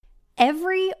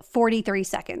every 43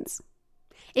 seconds.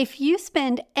 If you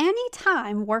spend any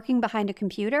time working behind a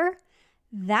computer,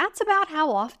 that's about how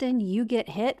often you get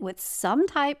hit with some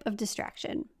type of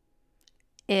distraction.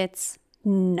 It's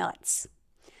nuts.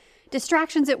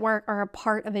 Distractions at work are a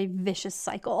part of a vicious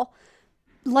cycle.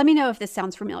 Let me know if this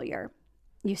sounds familiar.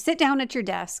 You sit down at your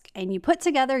desk and you put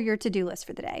together your to-do list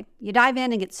for the day. You dive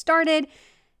in and get started,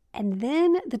 and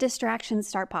then the distractions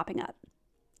start popping up.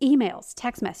 Emails,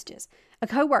 text messages, a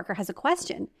coworker has a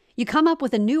question. You come up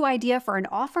with a new idea for an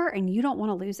offer and you don't want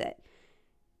to lose it.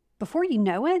 Before you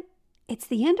know it, it's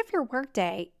the end of your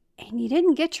workday and you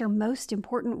didn't get your most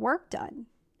important work done.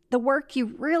 The work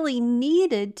you really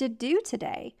needed to do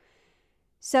today.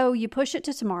 So you push it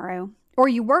to tomorrow, or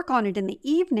you work on it in the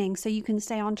evening so you can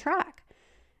stay on track.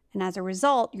 And as a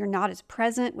result, you're not as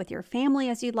present with your family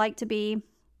as you'd like to be,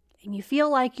 and you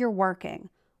feel like you're working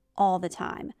all the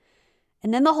time.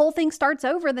 And then the whole thing starts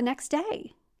over the next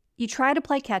day. You try to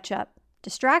play catch up,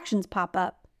 distractions pop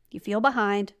up, you feel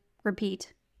behind,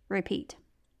 repeat.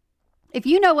 If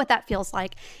you know what that feels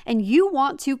like and you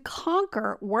want to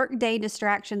conquer workday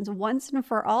distractions once and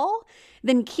for all,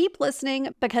 then keep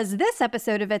listening because this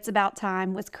episode of It's About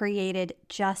Time was created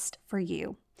just for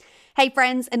you. Hey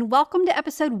friends, and welcome to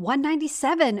episode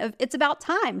 197 of It's About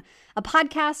Time, a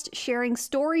podcast sharing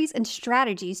stories and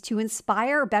strategies to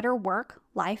inspire better work,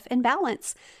 life, and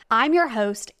balance. I'm your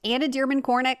host, Anna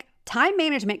Dearmon-Kornick, time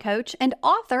management coach and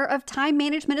author of Time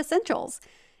Management Essentials.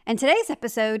 And today's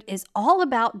episode is all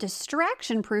about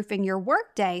distraction-proofing your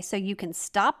workday so you can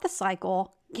stop the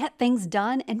cycle, get things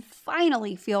done, and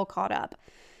finally feel caught up.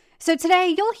 So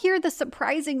today, you'll hear the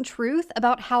surprising truth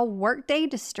about how workday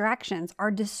distractions are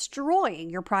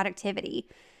destroying your productivity.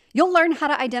 You'll learn how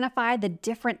to identify the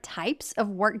different types of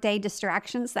workday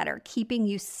distractions that are keeping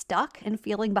you stuck and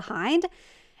feeling behind.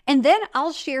 And then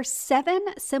I'll share 7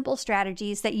 simple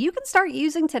strategies that you can start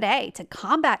using today to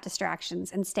combat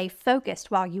distractions and stay focused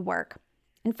while you work.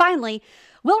 And finally,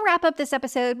 we'll wrap up this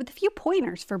episode with a few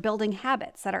pointers for building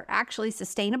habits that are actually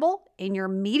sustainable in your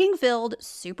meeting-filled,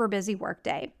 super busy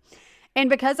workday. And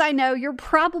because I know you're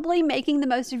probably making the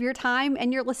most of your time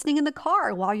and you're listening in the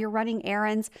car while you're running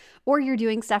errands or you're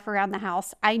doing stuff around the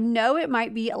house, I know it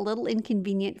might be a little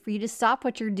inconvenient for you to stop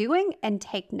what you're doing and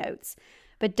take notes.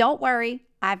 But don't worry,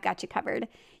 I've got you covered.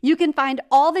 You can find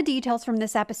all the details from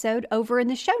this episode over in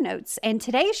the show notes, and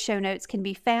today's show notes can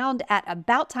be found at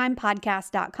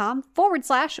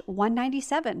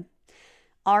abouttimepodcast.com/197.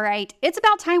 All right, it's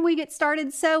about time we get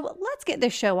started, so let's get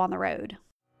this show on the road.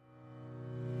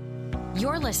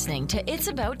 You're listening to It's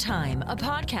About Time, a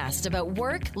podcast about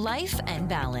work, life, and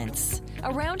balance.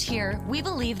 Around here, we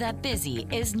believe that busy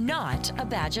is not a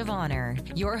badge of honor.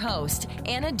 Your host,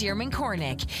 Anna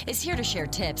Dearmon-Kornick, is here to share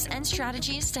tips and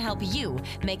strategies to help you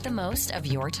make the most of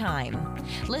your time.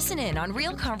 Listen in on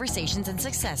real conversations and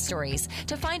success stories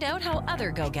to find out how other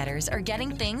go-getters are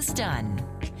getting things done.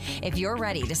 If you're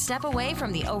ready to step away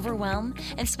from the overwhelm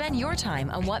and spend your time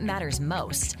on what matters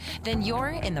most, then you're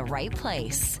in the right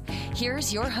place.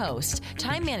 Here's your host,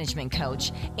 time management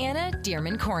coach, Anna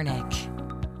Dearmon-Kornick.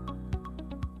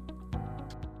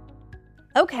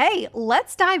 Okay,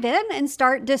 let's dive in and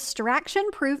start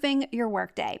distraction-proofing your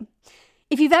workday.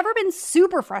 If you've ever been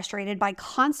super frustrated by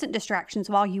constant distractions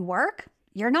while you work,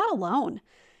 you're not alone.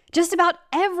 Just about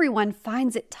everyone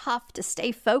finds it tough to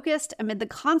stay focused amid the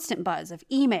constant buzz of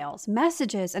emails,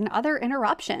 messages, and other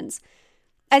interruptions.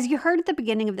 As you heard at the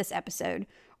beginning of this episode,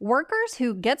 workers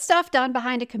who get stuff done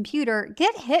behind a computer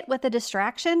get hit with a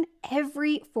distraction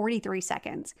every 43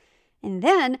 seconds. And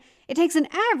then it takes an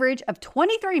average of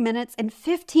 23 minutes and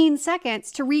 15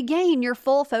 seconds to regain your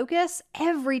full focus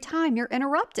every time you're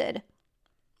interrupted.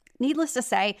 Needless to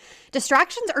say,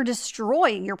 distractions are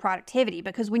destroying your productivity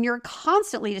because when you're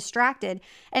constantly distracted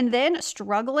and then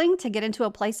struggling to get into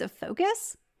a place of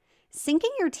focus,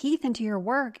 sinking your teeth into your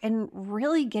work and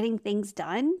really getting things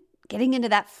done, getting into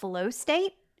that flow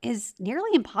state is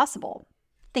nearly impossible.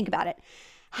 Think about it.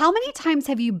 How many times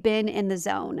have you been in the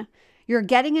zone? You're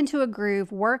getting into a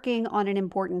groove, working on an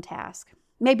important task.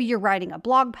 Maybe you're writing a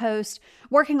blog post,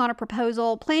 working on a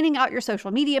proposal, planning out your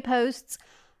social media posts,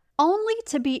 only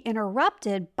to be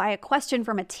interrupted by a question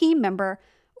from a team member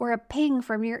or a ping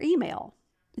from your email.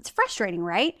 It's frustrating,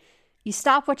 right? You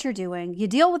stop what you're doing, you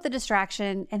deal with the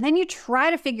distraction, and then you try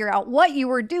to figure out what you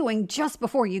were doing just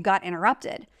before you got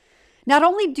interrupted. Not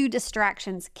only do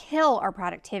distractions kill our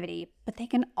productivity, but they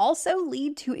can also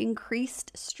lead to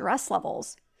increased stress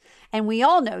levels. And we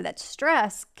all know that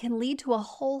stress can lead to a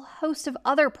whole host of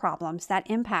other problems that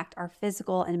impact our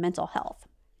physical and mental health.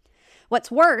 What's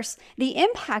worse, the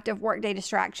impact of workday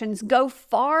distractions go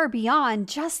far beyond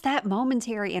just that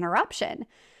momentary interruption.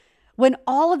 When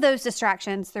all of those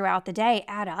distractions throughout the day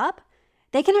add up,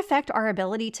 they can affect our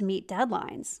ability to meet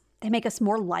deadlines. They make us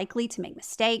more likely to make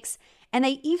mistakes, and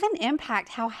they even impact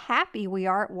how happy we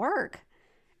are at work.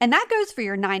 And that goes for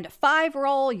your 9-to-5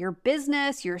 role, your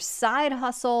business, your side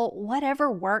hustle,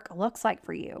 whatever work looks like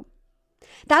for you.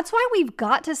 That's why we've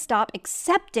got to stop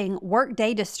accepting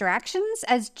workday distractions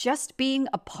as just being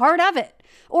a part of it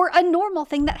or a normal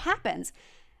thing that happens.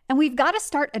 And we've got to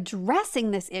start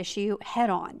addressing this issue head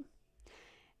on.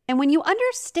 And when you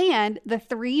understand the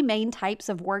 3 main types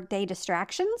of workday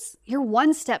distractions, you're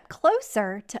one step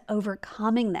closer to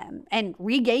overcoming them and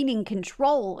regaining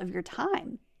control of your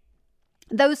time.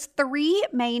 Those 3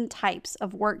 main types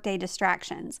of workday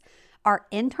distractions are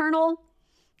internal,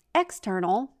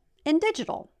 external, and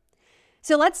digital.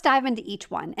 So let's dive into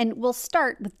each one, and we'll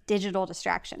start with digital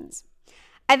distractions.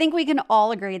 I think we can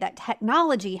all agree that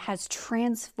technology has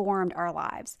transformed our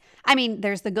lives. I mean,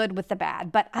 there's the good with the bad,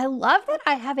 but I love that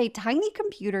I have a tiny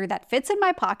computer that fits in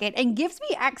my pocket and gives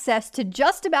me access to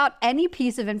just about any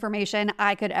piece of information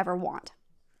I could ever want.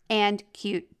 And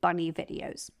cute bunny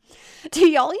videos. Do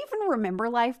y'all even remember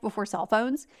life before cell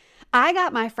phones? I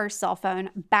got my first cell phone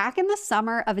back in the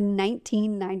summer of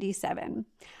 1997.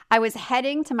 I was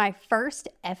heading to my first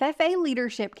FFA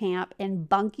leadership camp in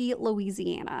Bunkie,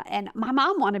 Louisiana, and my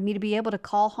mom wanted me to be able to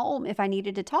call home if I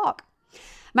needed to talk.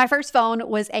 My first phone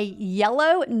was a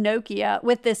yellow Nokia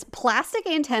with this plastic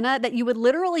antenna that you would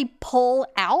literally pull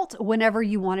out whenever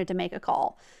you wanted to make a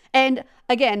call. And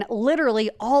again, literally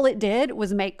all it did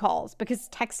was make calls because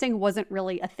texting wasn't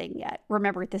really a thing yet.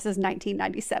 Remember, this is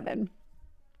 1997.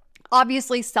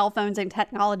 Obviously, cell phones and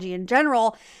technology in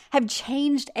general have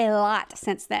changed a lot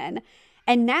since then.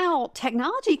 And now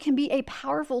technology can be a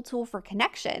powerful tool for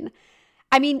connection.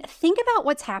 I mean, think about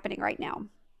what's happening right now.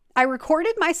 I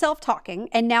recorded myself talking,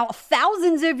 and now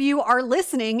thousands of you are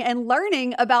listening and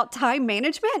learning about time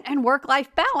management and work-life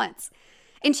balance.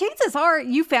 And chances are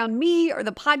you found me or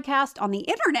the podcast on the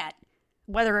internet,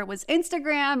 whether it was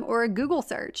Instagram or a Google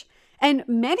search. And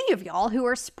many of y'all who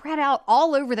are spread out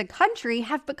all over the country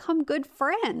have become good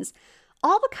friends,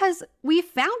 all because we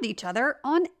found each other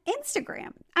on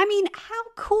Instagram. I mean, how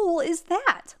cool is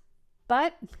that?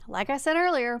 But like I said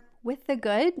earlier, with the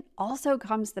good also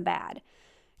comes the bad.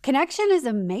 Connection is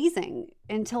amazing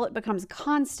until it becomes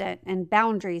constant and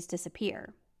boundaries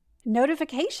disappear.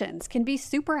 Notifications can be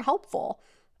super helpful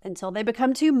until they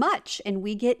become too much and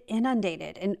we get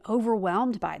inundated and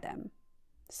overwhelmed by them.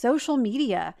 Social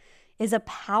media is a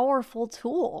powerful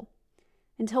tool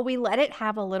until we let it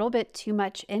have a little bit too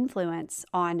much influence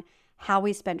on how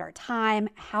we spend our time,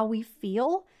 how we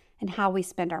feel, and how we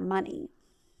spend our money.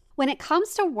 When it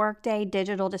comes to workday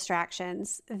digital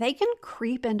distractions, they can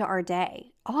creep into our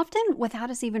day, often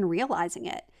without us even realizing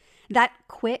it. That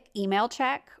quick email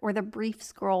check or the brief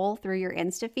scroll through your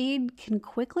Insta feed can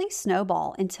quickly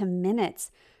snowball into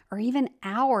minutes or even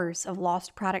hours of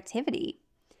lost productivity.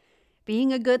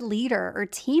 Being a good leader or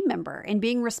team member and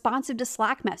being responsive to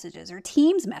Slack messages or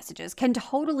Teams messages can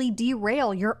totally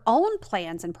derail your own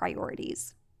plans and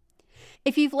priorities.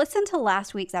 If you've listened to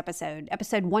last week's episode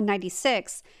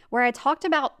 196, where I talked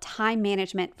about time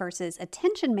management versus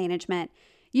attention management,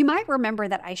 you might remember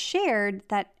that I shared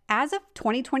that as of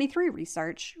 2023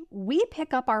 research, we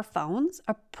pick up our phones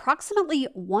approximately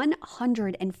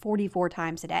 144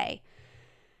 times a day.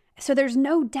 So there's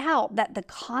no doubt that the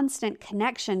constant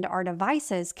connection to our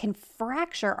devices can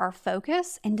fracture our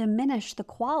focus and diminish the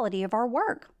quality of our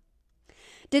work.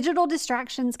 Digital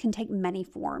distractions can take many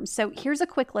forms. So here's a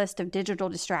quick list of digital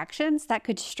distractions that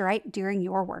could strike during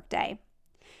your workday.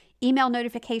 Email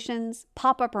notifications,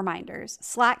 pop-up reminders,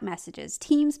 Slack messages,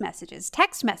 Teams messages,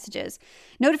 text messages,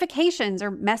 notifications or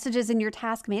messages in your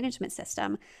task management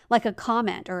system, like a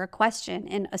comment or a question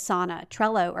in Asana,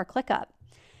 Trello, or ClickUp.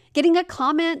 Getting a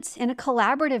comment in a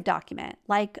collaborative document,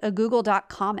 like a Google Doc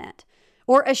comment,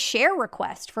 or a share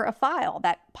request for a file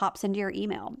that pops into your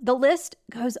email. The list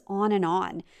goes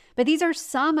on, but these are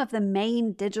some of the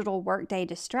main digital workday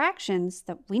distractions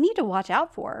that we need to watch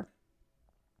out for.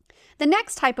 The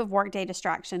next type of workday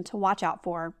distraction to watch out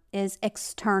for is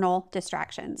external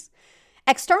distractions.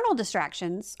 External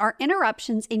distractions are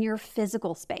interruptions in your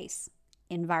physical space,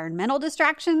 environmental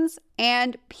distractions,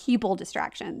 and people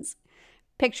distractions.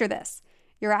 Picture this.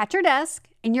 You're at your desk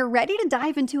and you're ready to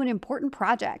dive into an important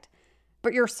project,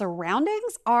 but your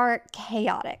surroundings are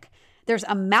chaotic. There's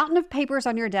a mountain of papers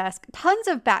on your desk, tons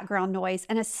of background noise,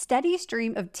 and a steady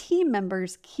stream of team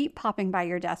members keep popping by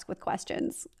your desk with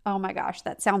questions. Oh my gosh,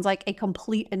 that sounds like a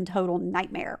complete and total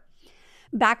nightmare.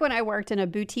 Back when I worked in a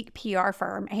boutique PR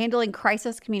firm handling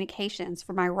crisis communications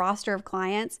for my roster of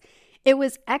clients, It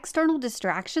was external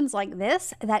distractions like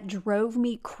this that drove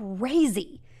me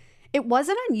crazy. It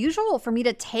wasn't unusual for me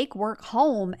to take work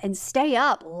home and stay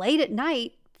up late at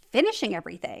night finishing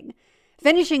everything,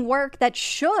 finishing work that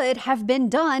should have been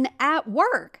done at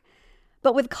work.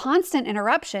 But with constant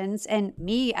interruptions and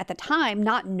me at the time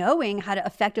not knowing how to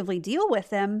effectively deal with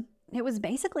them, it was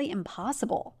basically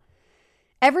impossible.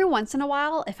 Every once in a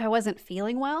while, if I wasn't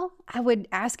feeling well, I would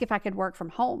ask if I could work from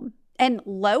home. And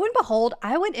lo and behold,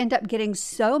 I would end up getting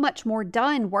so much more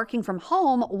done working from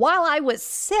home while I was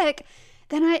sick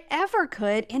than I ever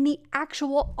could in the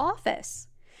actual office.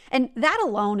 And that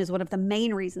alone is one of the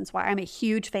main reasons why I'm a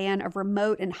huge fan of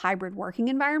remote and hybrid working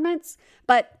environments.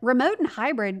 But remote and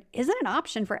hybrid isn't an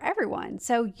option for everyone.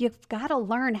 So you've got to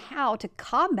learn how to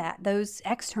combat those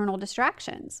external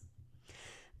distractions.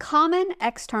 Common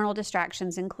external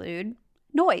distractions include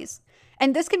noise.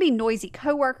 And this could be noisy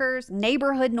coworkers,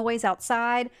 neighborhood noise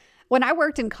outside. When I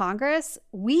worked in Congress,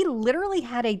 we literally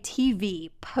had a TV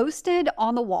posted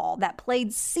on the wall that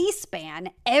played C-SPAN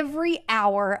every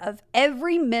hour of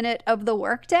every minute of the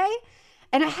workday.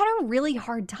 And I had a really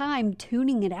hard time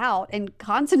tuning it out and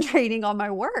concentrating on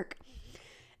my work.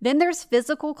 Then there's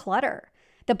physical clutter.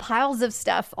 The piles of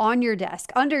stuff on your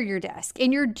desk, under your desk,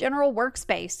 in your general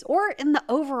workspace, or in the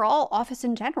overall office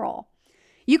in general.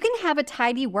 You can have a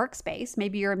tidy workspace,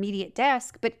 maybe your immediate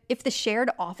desk, but if the shared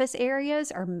office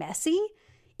areas are messy,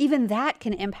 even that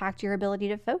can impact your ability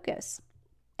to focus.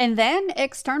 And then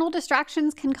external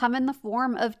distractions can come in the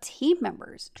form of team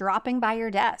members dropping by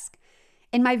your desk.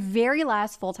 In my very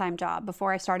last full-time job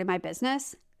before I started my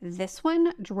business, this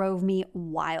one drove me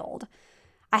wild.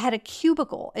 I had a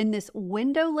cubicle in this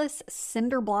windowless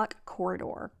cinder block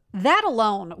corridor. That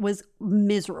alone was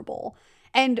miserable.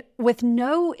 And with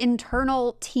no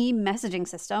internal team messaging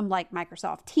system like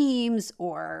Microsoft Teams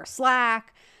or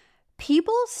Slack,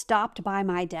 people stopped by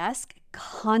my desk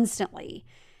constantly.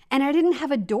 And I didn't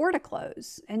have a door to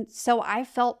close. And so I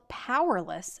felt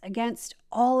powerless against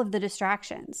all of the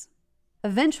distractions.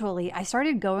 Eventually, I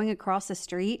started going across the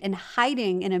street and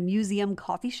hiding in a museum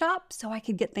coffee shop so I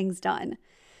could get things done.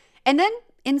 And then,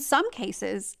 in some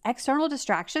cases, external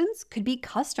distractions could be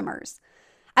customers.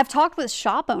 I've talked with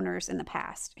shop owners in the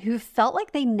past who felt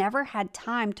like they never had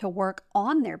time to work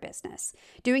on their business,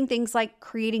 doing things like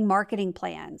creating marketing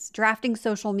plans, drafting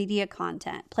social media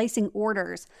content, placing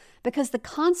orders, because the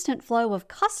constant flow of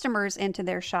customers into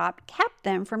their shop kept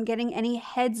them from getting any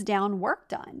heads down work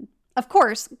done. Of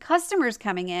course, customers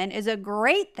coming in is a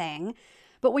great thing,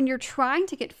 but when you're trying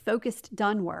to get focused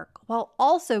done work while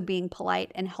also being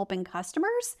polite and helping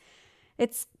customers,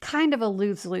 it's kind of a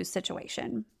lose-lose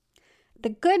situation. The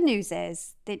good news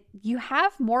is that you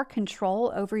have more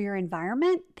control over your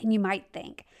environment than you might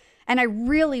think. And I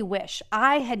really wish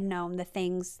I had known the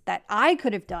things that I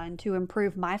could have done to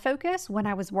improve my focus when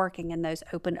I was working in those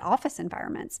open office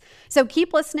environments. So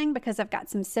keep listening because I've got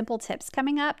some simple tips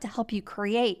coming up to help you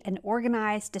create an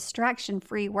organized,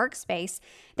 distraction-free workspace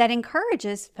that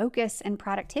encourages focus and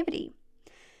productivity.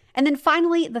 And then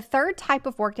finally, the third type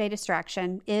of workday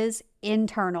distraction is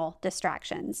internal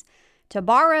distractions. To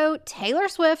borrow Taylor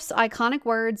Swift's iconic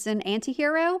words in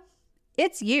Antihero,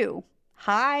 it's you.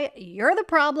 Hi, you're the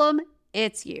problem.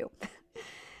 It's you.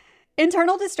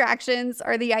 Internal distractions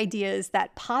are the ideas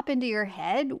that pop into your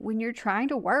head when you're trying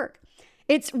to work.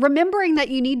 It's remembering that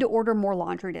you need to order more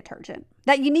laundry detergent,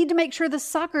 that you need to make sure the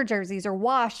soccer jerseys are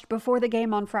washed before the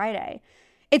game on Friday.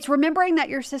 It's remembering that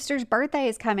your sister's birthday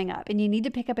is coming up and you need to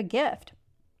pick up a gift.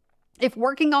 If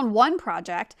working on one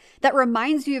project, that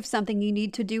reminds you of something you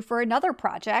need to do for another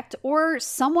project or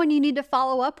someone you need to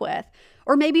follow up with.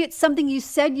 Or maybe it's something you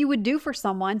said you would do for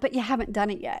someone, but you haven't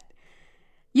done it yet.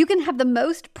 You can have the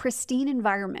most pristine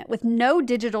environment with no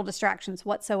digital distractions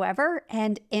whatsoever,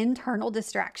 and internal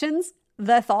distractions,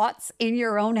 the thoughts in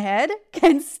your own head,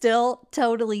 can still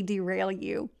totally derail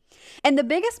you. And the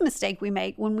biggest mistake we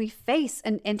make when we face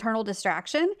an internal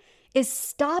distraction is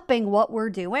stopping what we're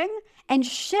doing and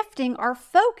shifting our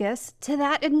focus to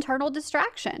that internal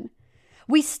distraction.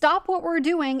 We stop what we're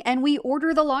doing and we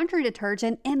order the laundry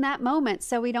detergent in that moment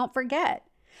so we don't forget.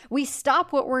 We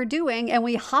stop what we're doing and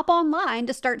we hop online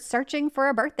to start searching for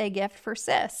a birthday gift for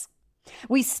sis.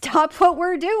 We stop what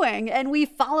we're doing and we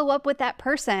follow up with that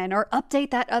person or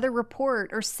update that other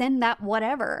report or send that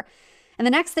whatever. And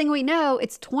the next thing we know,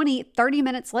 it's 20, 30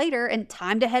 minutes later and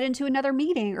time to head into another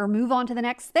meeting or move on to the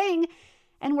next thing.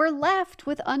 And we're left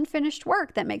with unfinished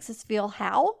work that makes us feel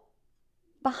how?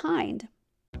 Behind.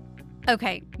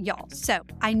 Okay, y'all. So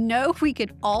I know we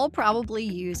could all probably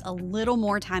use a little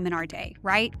more time in our day,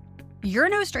 right? You're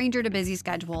no stranger to busy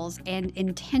schedules and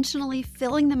intentionally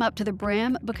filling them up to the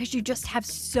brim because you just have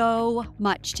so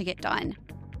much to get done.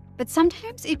 But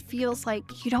sometimes it feels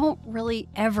like you don't really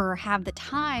ever have the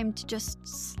time to just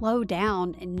slow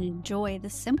down and enjoy the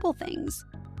simple things.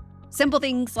 Simple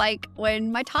things like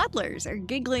when my toddlers are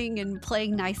giggling and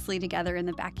playing nicely together in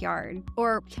the backyard,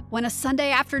 or when a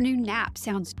Sunday afternoon nap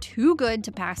sounds too good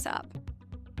to pass up.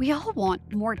 We all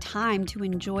want more time to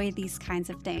enjoy these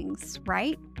kinds of things,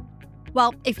 right?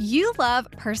 Well, if you love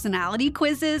personality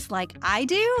quizzes like I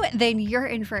do, then you're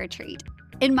in for a treat.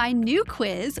 In my new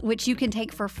quiz, which you can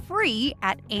take for free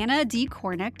at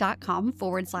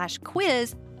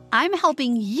annadcornick.com/quiz, I'm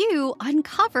helping you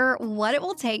uncover what it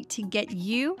will take to get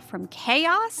you from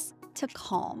chaos to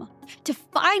calm, to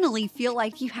finally feel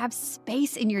like you have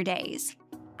space in your days.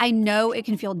 I know it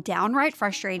can feel downright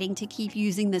frustrating to keep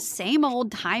using the same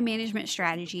old time management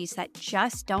strategies that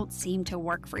just don't seem to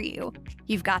work for you.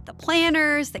 You've got the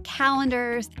planners, the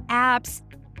calendars, the apps.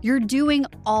 You're doing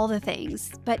all the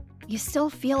things, but you still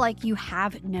feel like you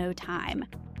have no time.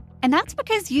 And that's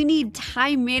because you need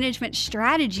time management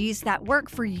strategies that work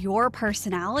for your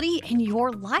personality and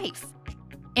your life.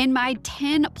 In my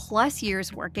 10 plus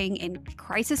years working in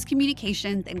crisis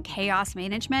communications and chaos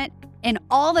management, and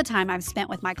all the time I've spent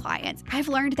with my clients, I've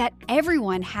learned that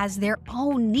everyone has their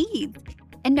own needs.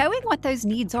 And knowing what those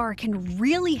needs are can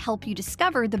really help you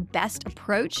discover the best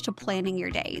approach to planning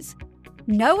your days.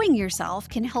 Knowing yourself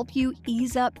can help you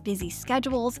ease up busy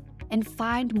schedules and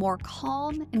find more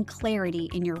calm and clarity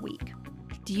in your week.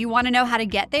 Do you want to know how to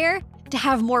get there? To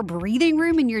have more breathing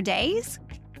room in your days?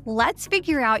 Let's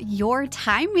figure out your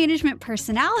time management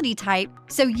personality type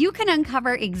so you can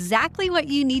uncover exactly what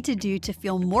you need to do to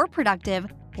feel more productive,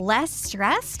 less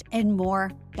stressed, and more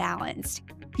balanced.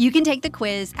 You can take the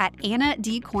quiz at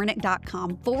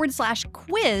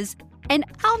annadcornick.com/quiz, and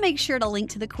I'll make sure to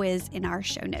link to the quiz in our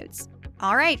show notes.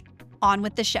 All right, on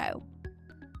with the show.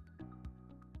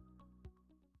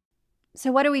 So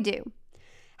what do we do?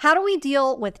 How do we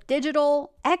deal with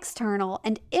digital, external,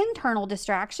 and internal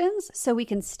distractions so we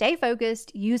can stay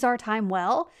focused, use our time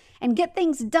well, and get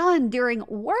things done during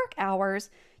work hours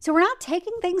so we're not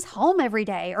taking things home every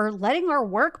day or letting our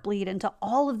work bleed into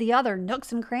all of the other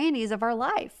nooks and crannies of our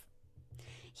life?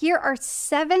 Here are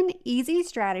 7 easy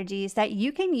strategies that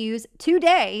you can use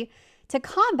today to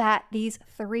combat these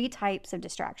 3 types of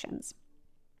distractions.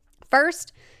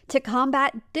 First, to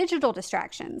combat digital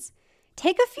distractions.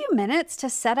 Take a few minutes to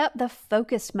set up the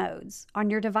focus modes on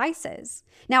your devices.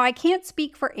 Now, I can't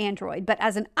speak for Android, but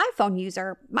as an iPhone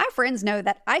user, my friends know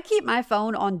that I keep my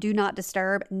phone on Do Not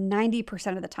Disturb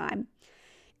 90% of the time.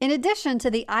 In addition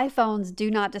to the iPhone's Do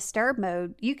Not Disturb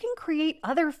mode, you can create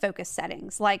other focus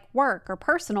settings like work or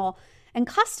personal and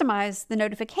customize the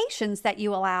notifications that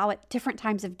you allow at different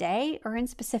times of day or in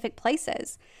specific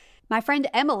places. My friend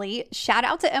Emily, shout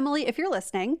out to Emily if you're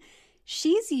listening,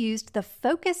 she's used the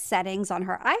focus settings on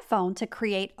her iPhone to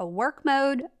create a work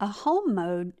mode, a home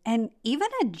mode, and even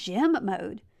a gym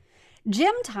mode.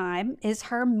 Gym time is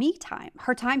her me time,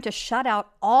 her time to shut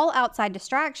out all outside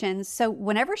distractions. So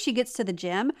whenever she gets to the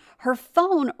gym, her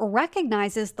phone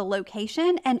recognizes the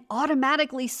location and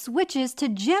automatically switches to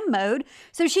gym mode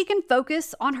so she can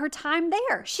focus on her time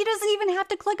there. She doesn't even have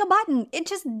to click a button. It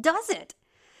just does it.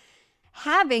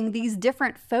 Having these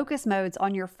different focus modes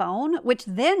on your phone, which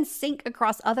then sync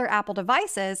across other Apple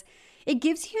devices, it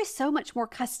gives you so much more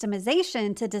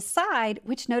customization to decide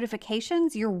which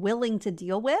notifications you're willing to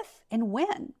deal with and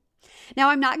when. Now,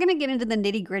 I'm not going to get into the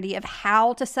nitty-gritty of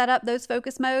how to set up those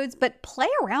focus modes, but play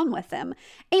around with them.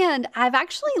 And I've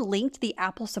actually linked the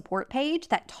Apple support page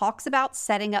that talks about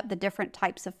setting up the different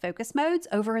types of focus modes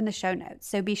over in the show notes,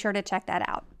 so be sure to check that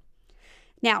out.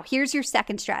 Now, here's your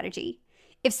second strategy.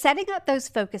 If setting up those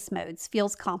focus modes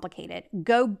feels complicated,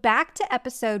 go back to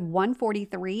episode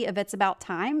 143 of It's About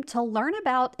Time to learn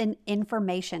about an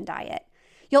information diet.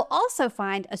 You'll also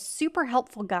find a super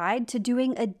helpful guide to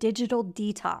doing a digital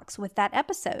detox with that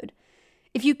episode.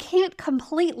 If you can't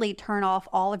completely turn off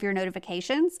all of your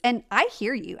notifications, and I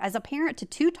hear you, as a parent to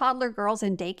 2 toddler girls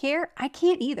in daycare, I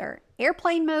can't either.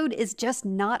 Airplane mode is just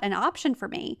not an option for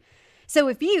me. So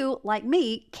if you, like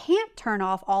me, can't turn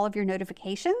off all of your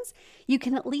notifications, you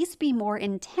can at least be more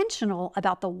intentional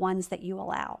about the ones that you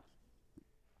allow.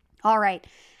 All right,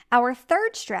 our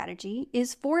third strategy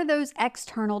is for those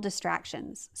external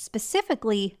distractions,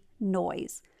 specifically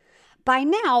noise. By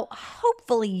now,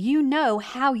 hopefully you know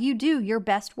how you do your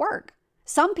best work.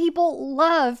 Some people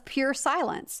love pure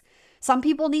silence. Some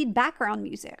people need background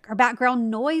music or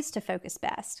background noise to focus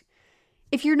best.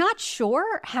 If you're not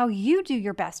sure how you do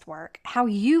your best work, how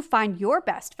you find your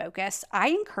best focus, I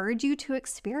encourage you to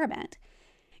experiment.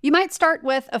 You might start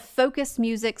with a focus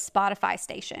music Spotify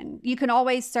station. You can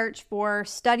always search for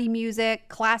study music,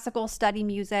 classical study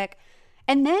music,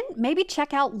 and then maybe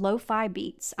check out lo-fi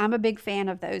beats. I'm a big fan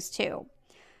of those too.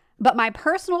 But my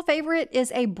personal favorite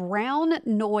is a brown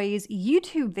noise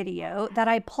YouTube video that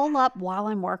I pull up while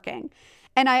I'm working.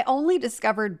 And I only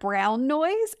discovered brown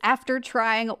noise after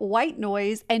trying white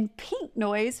noise and pink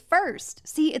noise first.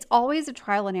 See, it's always a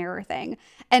trial and error thing.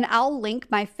 And I'll link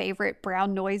my favorite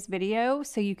brown noise video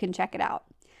so you can check it out.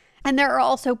 And there are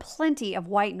also plenty of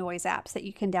white noise apps that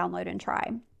you can download and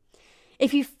try.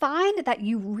 If you find that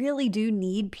you really do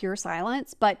need pure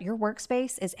silence, but your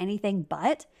workspace is anything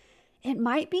but, it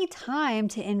might be time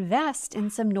to invest in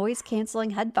some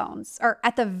noise-canceling headphones, or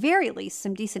at the very least,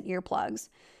 some decent earplugs.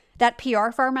 That PR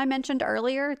firm I mentioned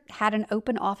earlier had an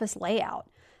open office layout.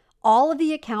 All of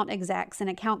the account execs and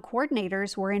account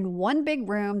coordinators were in one big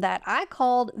room that I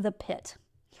called the pit.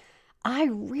 I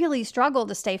really struggled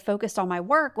to stay focused on my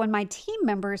work when my team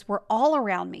members were all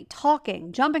around me,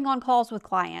 talking, jumping on calls with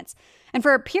clients. And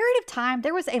for a period of time,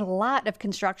 there was a lot of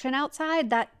construction outside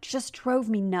that just drove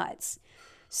me nuts.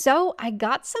 So I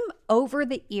got some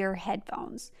over-the-ear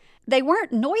headphones. They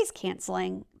weren't noise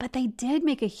canceling, but they did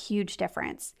make a huge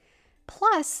difference.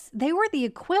 Plus, they were the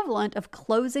equivalent of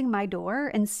closing my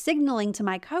door and signaling to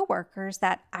my coworkers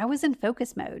that I was in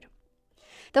focus mode.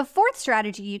 The fourth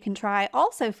strategy you can try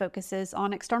also focuses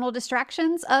on external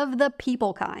distractions of the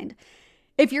people kind.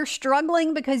 If you're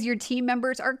struggling because your team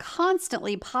members are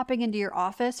constantly popping into your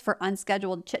office for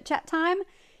unscheduled chit-chat time,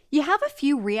 you have a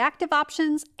few reactive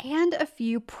options and a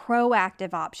few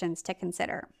proactive options to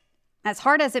consider. As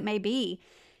hard as it may be,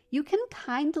 you can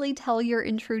kindly tell your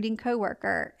intruding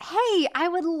coworker, "Hey, I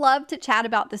would love to chat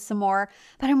about this some more,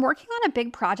 but I'm working on a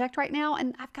big project right now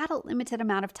and I've got a limited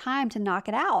amount of time to knock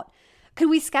it out. Could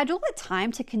we schedule a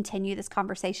time to continue this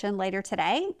conversation later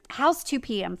today? How's 2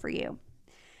 p.m. for you?"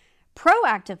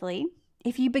 Proactively,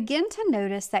 if you begin to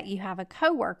notice that you have a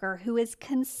coworker who is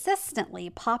consistently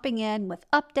popping in with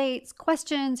updates,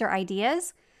 questions, or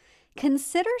ideas,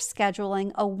 consider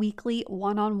scheduling a weekly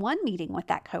one-on-one meeting with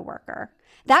that coworker.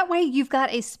 That way, you've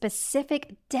got a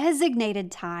specific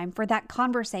designated time for that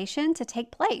conversation to take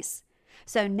place.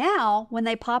 So now, when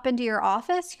they pop into your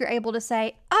office, you're able to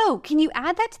say, "Oh, can you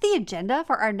add that to the agenda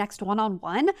for our next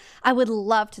one-on-one? I would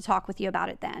love to talk with you about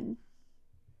it then."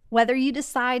 Whether you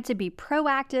decide to be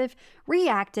proactive,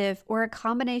 reactive, or a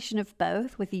combination of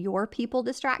both with your people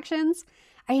distractions,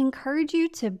 I encourage you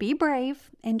to be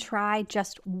brave and try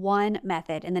just one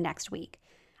method in the next week.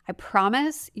 I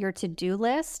promise your to-do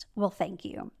list will thank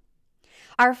you.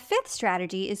 Our fifth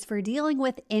strategy is for dealing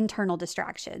with internal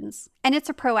distractions, and it's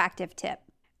a proactive tip.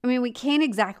 I mean, we can't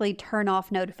exactly turn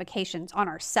off notifications on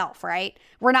ourselves, right?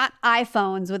 We're not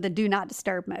iPhones with a do not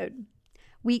disturb mode.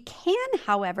 We can,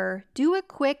 however, do a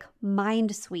quick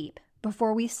mind sweep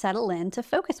before we settle into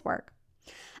focus work.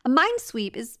 A mind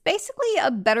sweep is basically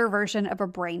a better version of a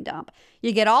brain dump.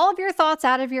 You get all of your thoughts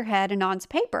out of your head and onto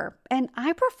paper, and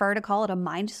I prefer to call it a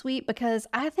mind sweep because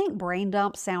I think brain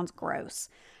dump sounds gross.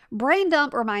 Brain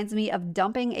dump reminds me of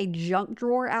dumping a junk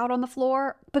drawer out on the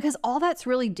floor because all that's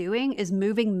really doing is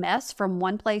moving mess from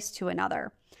one place to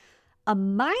another. A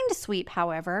mind sweep,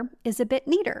 however, is a bit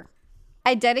neater.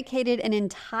 I dedicated an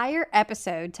entire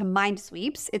episode to mind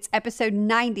sweeps. It's episode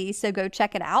 90, so go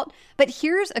check it out. But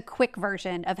here's a quick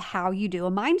version of how you do a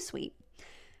mind sweep.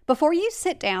 Before you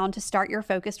sit down to start your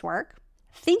focused work,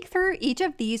 think through each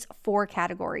of these 4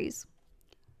 categories: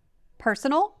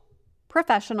 personal,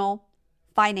 professional,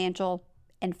 financial,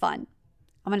 and fun.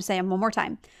 I'm going to say them one more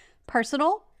time.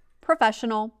 Personal,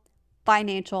 professional,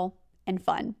 financial, and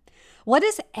fun. What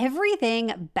is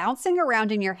everything bouncing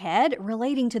around in your head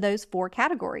relating to those 4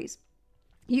 categories?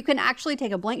 You can actually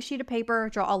take a blank sheet of paper,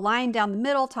 draw a line down the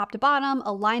middle, top to bottom,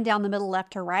 a line down the middle,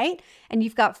 left to right, and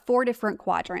you've got 4 different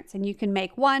quadrants. And you can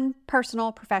make 1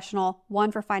 personal, professional,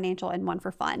 1 for financial, and 1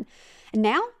 for fun. And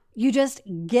now you just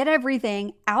get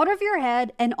everything out of your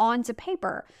head and onto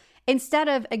paper. Instead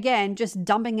of, again, just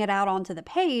dumping it out onto the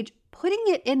page, putting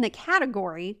it in the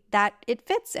category that it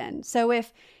fits in. So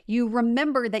if you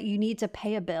remember that you need to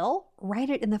pay a bill,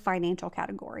 write it in the financial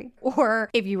category.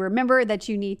 Or if you remember that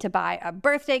you need to buy a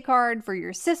birthday card for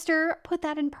your sister, put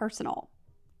that in personal.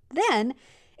 Then,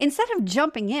 instead of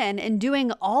jumping in and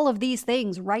doing all of these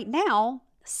things right now,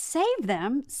 save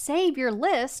them, save your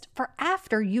list for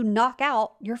after you knock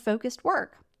out your focused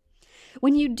work.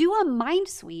 When you do a mind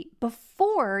sweep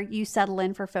before you settle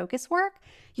in for focus work,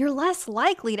 you're less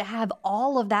likely to have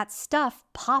all of that stuff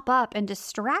pop up and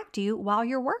distract you while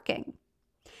you're working.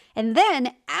 And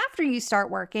then after you start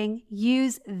working,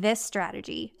 use this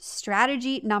strategy.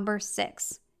 Strategy number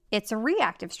 6. It's a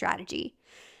reactive strategy.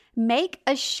 Make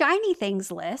a shiny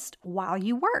things list while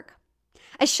you work.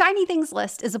 A shiny things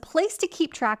list is a place to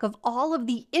keep track of all of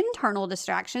the internal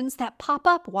distractions that pop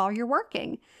up while you're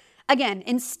working. Again,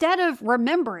 instead of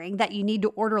remembering that you need to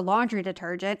order laundry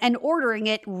detergent and ordering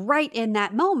it right in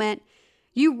that moment,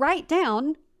 you write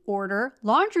down order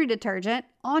laundry detergent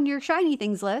on your shiny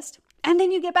things list, and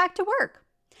then you get back to work.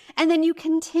 And then you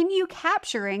continue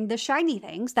capturing the shiny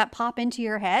things that pop into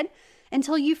your head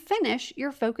until you finish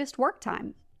your focused work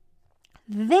time.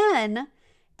 Then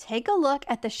take a look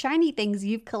at the shiny things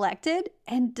you've collected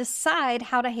and decide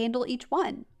how to handle each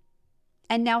one.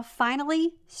 And now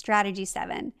finally, strategy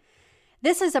 7.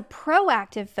 This is a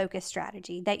proactive focus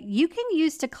strategy that you can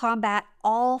use to combat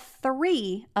all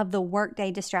 3 of the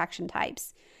Workday distraction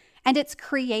types. And it's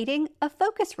creating a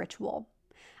focus ritual.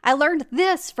 I learned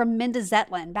this from Minda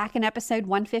Zetlin back in episode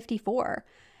 154.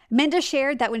 Minda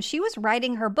shared that when she was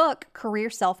writing her book,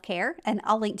 Career Self-Care, and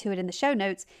I'll link to it in the show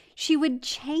notes, she would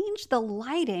change the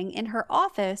lighting in her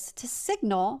office to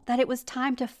signal that it was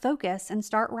time to focus and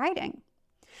start writing.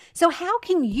 So how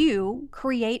can you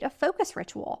create a focus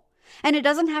ritual? And it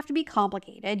doesn't have to be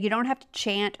complicated. You don't have to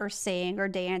chant or sing or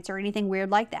dance or anything weird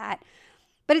like that.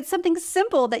 But it's something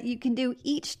simple that you can do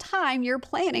each time you're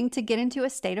planning to get into a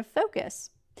state of focus.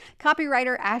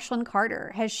 Copywriter Ashlyn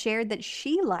Carter has shared that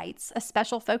she lights a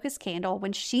special focus candle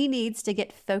when she needs to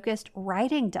get focused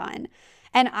writing done.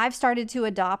 And I've started to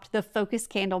adopt the focus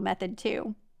candle method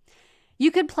too.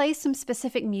 You could play some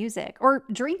specific music or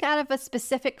drink out of a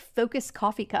specific focus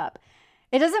coffee cup.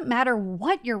 It doesn't matter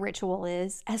what your ritual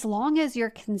is as long as you're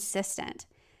consistent,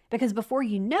 because before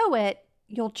you know it,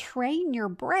 you'll train your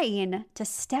brain to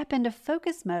step into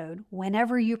focus mode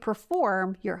whenever you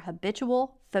perform your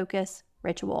habitual focus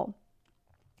ritual.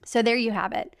 So there you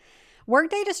have it.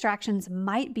 Workday distractions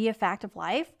might be a fact of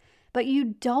life, but you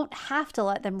don't have to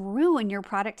let them ruin your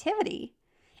productivity.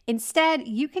 Instead,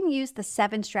 you can use the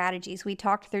 7 strategies we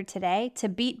talked through today to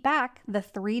beat back the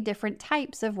 3 different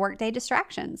types of Workday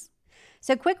distractions.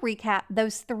 So quick recap,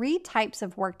 those 3 types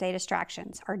of Workday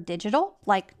distractions are digital,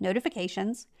 like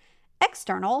notifications,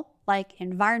 external, like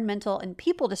environmental and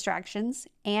people distractions,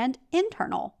 and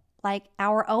internal, like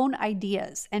our own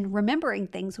ideas and remembering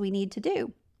things we need to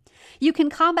do. You can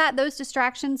combat those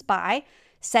distractions by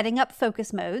setting up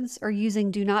focus modes or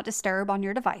using Do Not Disturb on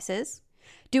your devices,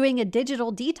 doing a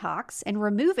digital detox and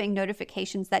removing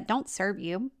notifications that don't serve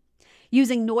you,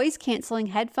 using noise-canceling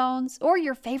headphones or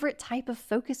your favorite type of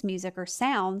focus music or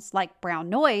sounds like brown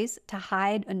noise to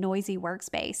hide a noisy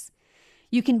workspace.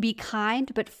 You can be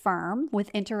kind but firm with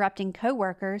interrupting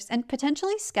coworkers and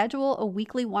potentially schedule a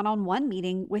weekly one-on-one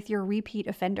meeting with your repeat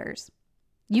offenders.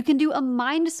 You can do a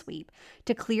mind sweep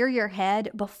to clear your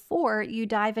head before you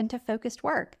dive into focused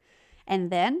work.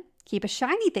 And then keep a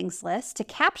shiny things list to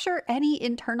capture any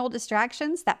internal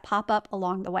distractions that pop up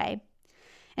along the way.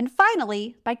 And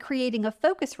finally, by creating a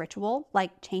focus ritual,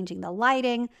 like changing the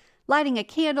lighting, lighting a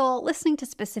candle, listening to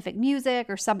specific music,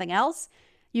 or something else,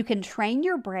 you can train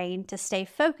your brain to stay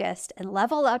focused and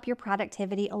level up your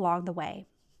productivity along the way.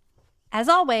 As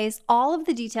always, all of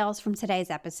the details from today's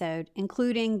episode,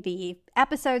 including the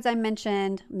episodes I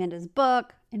mentioned, Minda's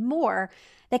book, and more,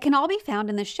 they can all be found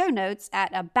in the show notes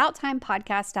at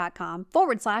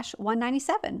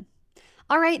abouttimepodcast.com/197.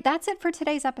 All right, that's it for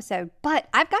today's episode, but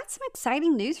I've got some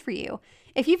exciting news for you.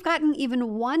 If you've gotten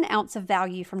even 1 ounce of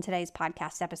value from today's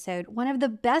podcast episode, one of the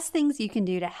best things you can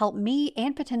do to help me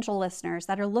and potential listeners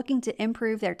that are looking to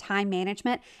improve their time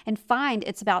management and find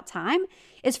it's about time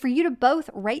is for you to both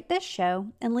rate this show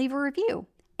and leave a review.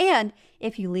 And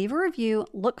if you leave a review,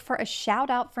 look for a shout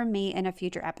out from me in a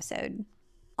future episode.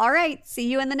 All right,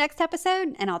 see you in the next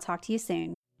episode, and I'll talk to you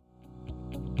soon.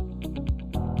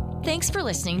 Thanks for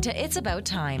listening to It's About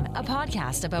Time, a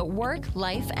podcast about work,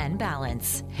 life, and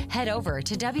balance. Head over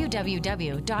to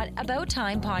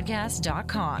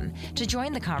www.abouttimepodcast.com to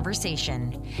join the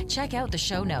conversation. Check out the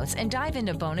show notes and dive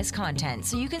into bonus content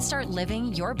so you can start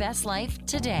living your best life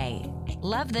today.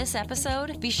 Love this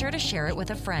episode? Be sure to share it with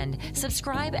a friend,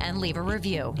 subscribe, and leave a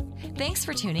review. Thanks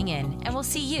for tuning in, and we'll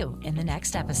see you in the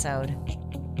next episode.